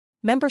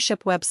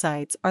Membership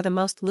websites are the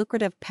most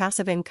lucrative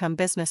passive income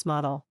business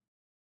model.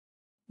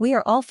 We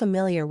are all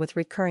familiar with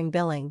recurring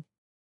billing.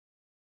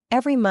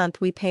 Every month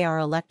we pay our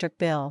electric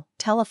bill,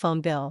 telephone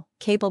bill,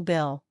 cable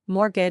bill,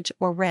 mortgage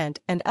or rent,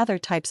 and other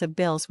types of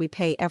bills we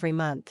pay every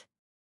month.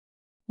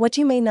 What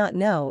you may not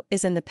know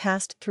is in the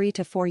past 3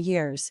 to 4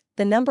 years,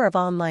 the number of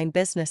online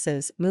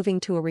businesses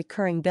moving to a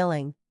recurring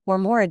billing, or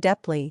more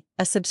adeptly,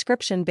 a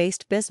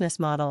subscription-based business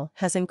model,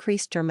 has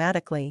increased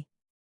dramatically.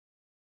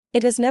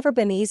 It has never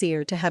been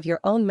easier to have your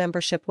own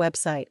membership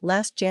website.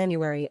 Last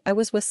January I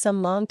was with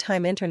some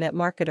long-time internet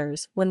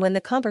marketers when the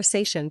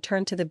conversation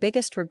turned to the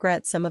biggest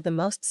regret some of the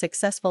most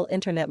successful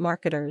internet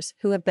marketers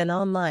who have been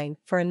online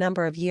for a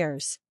number of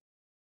years.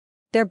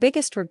 Their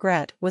biggest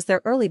regret was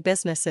their early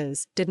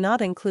businesses did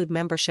not include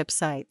membership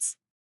sites.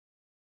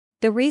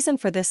 The reason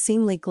for this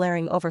seemingly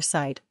glaring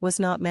oversight was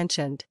not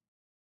mentioned.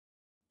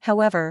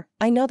 However,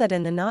 I know that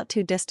in the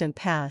not-too-distant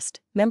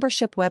past,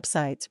 membership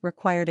websites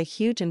required a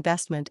huge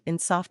investment in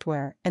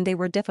software and they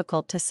were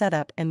difficult to set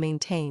up and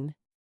maintain.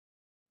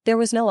 There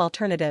was no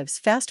alternatives.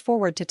 Fast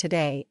forward to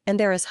today, and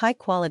there is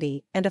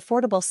high-quality and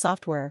affordable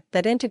software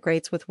that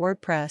integrates with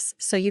WordPress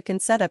so you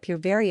can set up your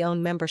very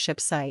own membership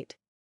site.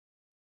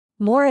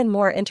 More and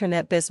more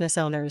internet business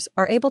owners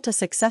are able to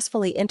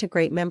successfully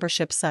integrate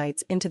membership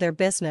sites into their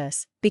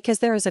business because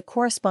there is a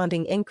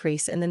corresponding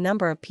increase in the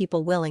number of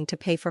people willing to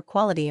pay for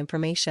quality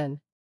information.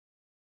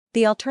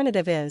 The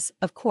alternative is,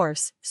 of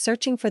course,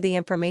 searching for the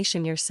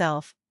information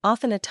yourself,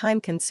 often a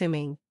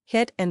time-consuming,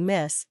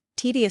 hit-and-miss,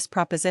 tedious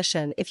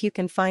proposition if you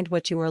can find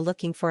what you are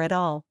looking for at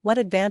all. What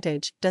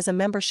advantage does a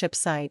membership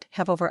site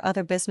have over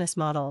other business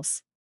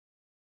models?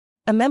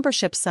 A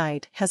membership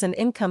site has an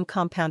income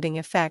compounding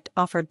effect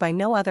offered by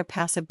no other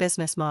passive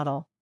business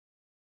model.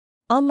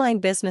 Online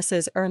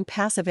businesses earn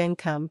passive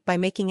income by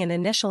making an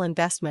initial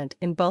investment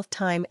in both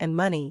time and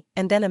money,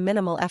 and then a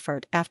minimal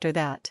effort after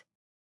that.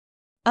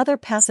 Other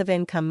passive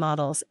income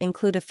models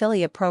include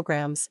affiliate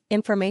programs,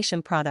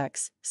 information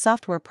products,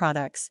 software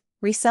products,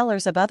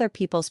 resellers of other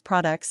people's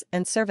products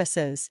and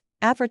services,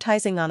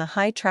 advertising on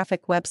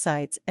high-traffic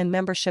websites, and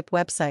membership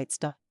websites.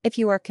 If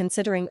you are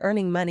considering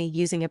earning money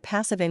using a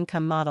passive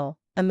income model,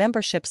 a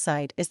membership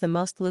site is the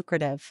most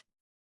lucrative.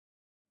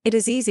 It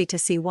is easy to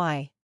see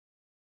why.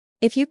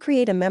 If you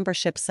create a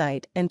membership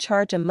site and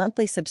charge a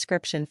monthly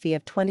subscription fee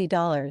of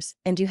 $20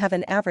 and you have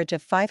an average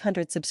of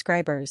 500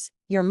 subscribers,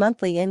 your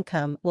monthly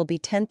income will be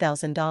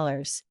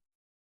 $10,000.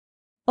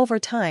 Over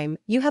time,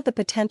 you have the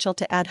potential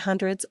to add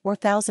hundreds or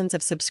thousands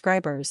of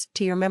subscribers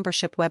to your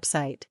membership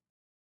website.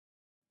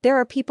 There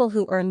are people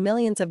who earn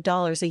millions of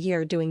dollars a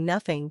year doing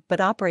nothing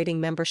but operating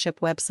membership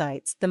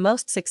websites. The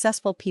most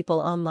successful people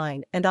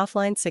online and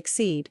offline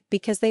succeed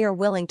because they are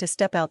willing to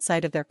step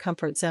outside of their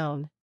comfort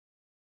zone.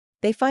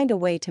 They find a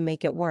way to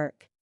make it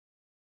work.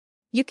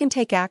 You can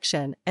take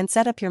action and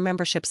set up your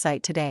membership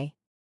site today.